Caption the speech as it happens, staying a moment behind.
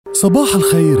صباح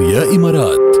الخير يا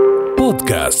إمارات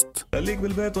بودكاست. خليك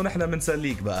بالبيت ونحن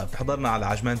بنسليك بقى. بتحضرنا على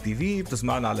عجمان تي في،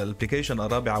 بتسمعنا على الابليكيشن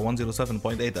الرابعة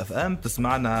 107.8 اف ام،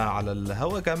 بتسمعنا على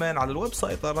الهواء كمان على الويب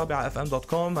سايت الرابعة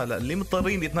fm.com. هلا اللي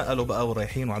مضطرين يتنقلوا بقى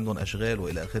ورايحين وعندهم اشغال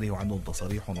والى اخره وعندهم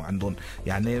تصاريحهم وعندهم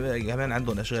يعني كمان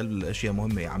عندهم اشغال اشياء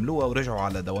مهمة يعملوها ورجعوا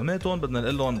على دواماتهم، بدنا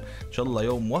نقول لهم ان شاء الله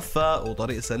يوم موفق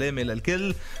وطريق سلامة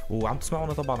للكل. وعم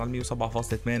تسمعونا طبعا على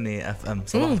 107.8 اف ام.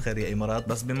 صباح الخير يا إمارات،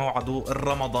 بس بموعده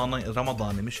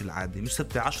الرمضاني مش العادي، مش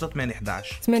 6 10 8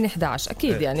 11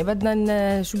 اكيد. يعني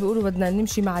بدنا شو بيقولوا بدنا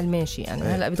نمشي مع الماشي. يعني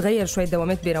هلا بتغير شوي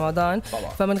دوامات برمضان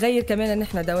طبعا. فمنغير كمان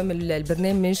نحن دوام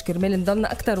البرنامج كرمال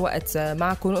نضلنا اكثر وقت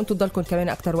معكم وانتم تضلكم كمان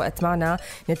اكثر وقت معنا،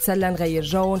 نتسلى نغير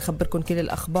جو نخبركم كل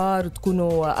الاخبار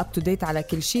وتكونوا اب تو ديت على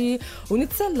كل شيء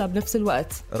ونتسلى بنفس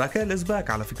الوقت. راكال ازباك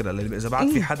على فكره، اللي اذا بعد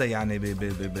في حدا يعني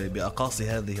باقاصي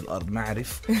هذه الارض ما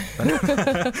عرف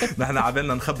نحن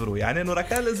عبالنا نخبره يعني انه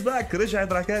راكال ازباك.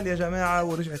 رجعت راكال يا جماعه،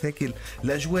 ورجعت هيك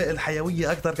الاجواء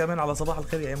الحيويه اكثر كمان على صباح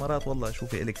الخير يا إمارات. والله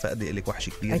شوفي إلك فقدي، إلك وحش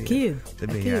كبير أكيد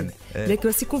يعني. ليك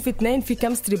بس يكون في اثنين في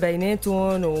كيمستري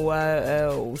بيناتهم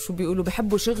وشو بيقولوا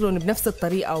بحبوا شغلهم بنفس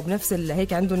الطريقة وبنفس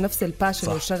هيك عندهم نفس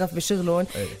الباشن والشغف بشغلهم.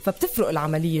 فبتفرق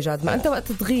العملية جاد. ما أنت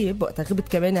وقت تغيب، وقت غبت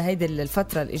كمان هيدي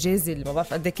الفترة الإجازة اللي ما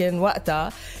بعرف قد كان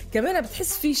وقتها، كمان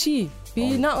بتحس في شيء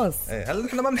في نقص. هلا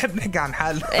نحن ما بنحب نحكي عن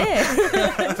حالنا.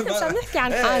 مش عم نحكي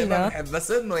عن حالنا، بنحب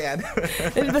بس إنه يعني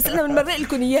بس إنه بنمرق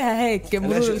لكم إياها هيك.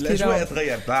 الأجواء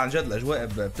تغيرت عن جد، الأجواء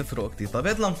بتفرق كتير. طيب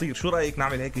يلا نطير، شو رأيك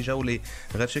نعمل هيك جولة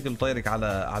غير شكل طيرك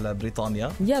على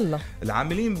بريطانيا؟ يلا.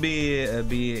 العاملين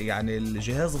يعني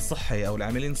الجهاز الصحي أو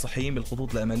العاملين الصحيين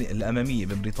بالخطوط الأمامية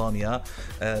ببريطانيا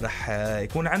رح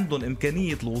يكون عندهم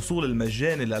إمكانية الوصول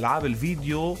المجاني لألعاب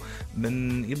الفيديو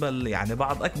من قبل يعني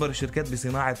بعض أكبر الشركات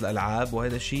بصناعة الألعاب،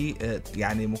 وهذا الشيء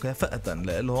يعني مكافأة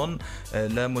لهم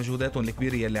لمجهوداتهم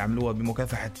الكبيرة اللي عملوها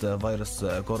بمكافحة فيروس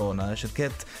كورونا.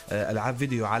 شركات ألعاب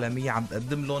فيديو عالمية عم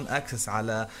تقدم لهم أكسس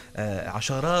على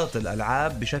عشرات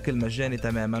الألعاب بشكل مجاني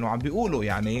تماما، وعم بيقولوا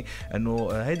يعني أنه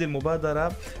هيدي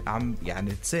المبادرة عم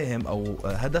يعني تساهم أو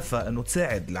هدفها أنه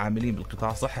تساعد العاملين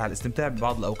بالقطاع الصحي على الاستمتاع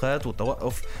ببعض الأوقات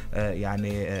والتوقف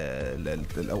يعني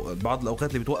بعض الأوقات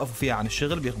اللي بتوقفوا فيها عن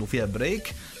الشغل بياخدوا فيها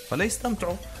بريك، فلا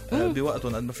يستمتعوا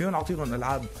بوقتهم قد ما فيهم نعطيهم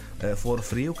ألعاب فور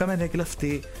فري. وكمان هيك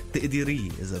لفتة تقديرية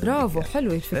إذا برافو يعني.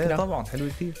 حلوة الفكرة. طبعا حلوة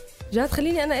كتير جاد.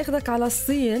 خليني أنا أخذك على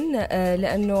الصين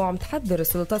لأنه عم تحذر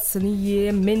السلطات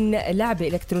الصينية من لعبة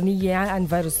إلكترونية عن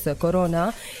فيروس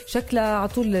كورونا. شكلها على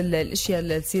طول الأشياء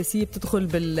السياسية بتدخل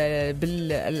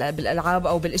بالألعاب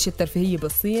أو بالأشياء الترفيهية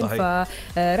بالصين. صحيح.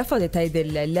 فرفضت هيدي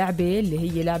اللعبة اللي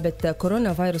هي لعبة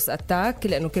كورونا فيروس أتاك،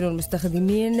 لأنه كانوا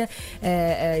المستخدمين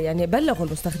يعني بلغوا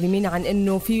المستخدمين عن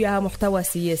أنه فيها محتوى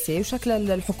سياسي، وشكل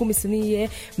الحكومة الصينية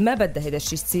ما بدها هذا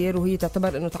الشيء يصير، وهي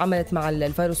تعتبر أنه تعاملت مع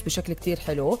الفيروس بشكل كتير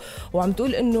حلو. وعم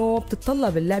تقول انه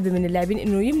بتتطلب اللعبه من اللاعبين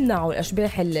انه يمنعوا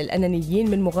الاشباح الانانيين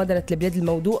من مغادره البلاد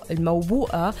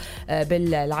الموبوءه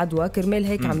بالعدوى، كرمال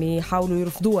هيك عم يحاولوا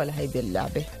يرفضوها لهيدي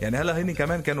اللعبه. يعني هلا هيني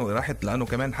كمان كانوا راحت لانه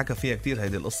كمان حكى فيها كتير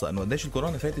هيدي القصه انه قديش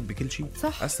الكورونا فاتت بكل شيء.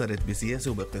 صح. اثرت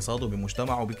بسياسه وباقتصاده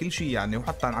وبمجتمعه وبكل شيء يعني،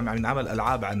 وحتى عم ينعمل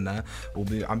العاب عنا،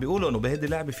 وعم بيقولوا انه بهيدي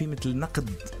اللعبه في مثل نقد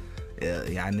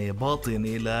يعني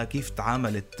باطني لكيف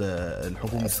تعاملت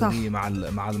الحكومة الصينية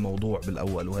مع الموضوع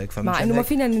بالأول وهيك. مع إنه ما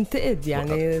فينا ننتقد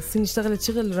يعني الصين اشتغلت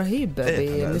شغل رهيب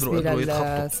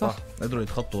بالنسبة صح قدروا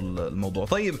يتخطوا الموضوع.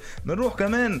 طيب بنروح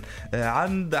كمان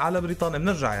على بريطانيا،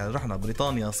 بنرجع رحنا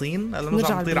بريطانيا صين، هلا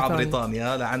نرجع نطير على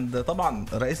بريطانيا لعند طبعا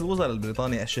رئيس الوزراء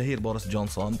البريطاني الشهير بوريس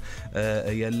جونسون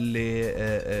يلي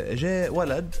جاء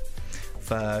ولد.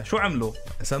 فشو عملوا؟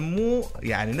 سموه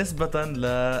يعني نسبة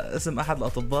لاسم أحد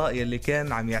الأطباء يلي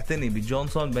كان عم يعتني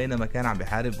بجونسون بينما كان عم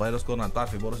بيحارب فيروس كورونا.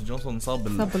 بتعرفي بوريس جونسون صاب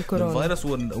بالفيروس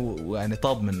ويعني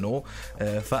طاب منه.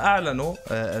 فأعلنوا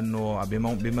أنه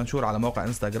بمنشور على موقع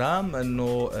إنستغرام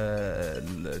أنه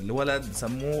الولد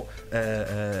سموه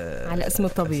على اسم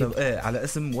الطبيب، على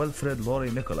اسم ويلفريد لوري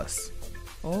نيكولاس.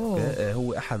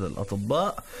 هو أحد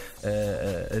الأطباء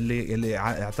اللي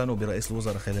اعتنوا برئيس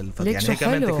الوزراء خلال الفترة، يعني هي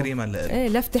كمان تكريما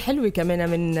لفتة حلوة كمان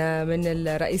من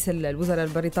الرئيس الوزراء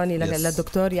البريطاني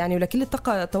للدكتور يعني، ولكل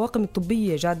الطواقم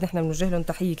الطبية. جاد نحن بنوجه لهم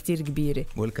تحية كتير كبيرة.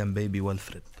 ويلكم بيبي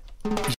ويلفريد.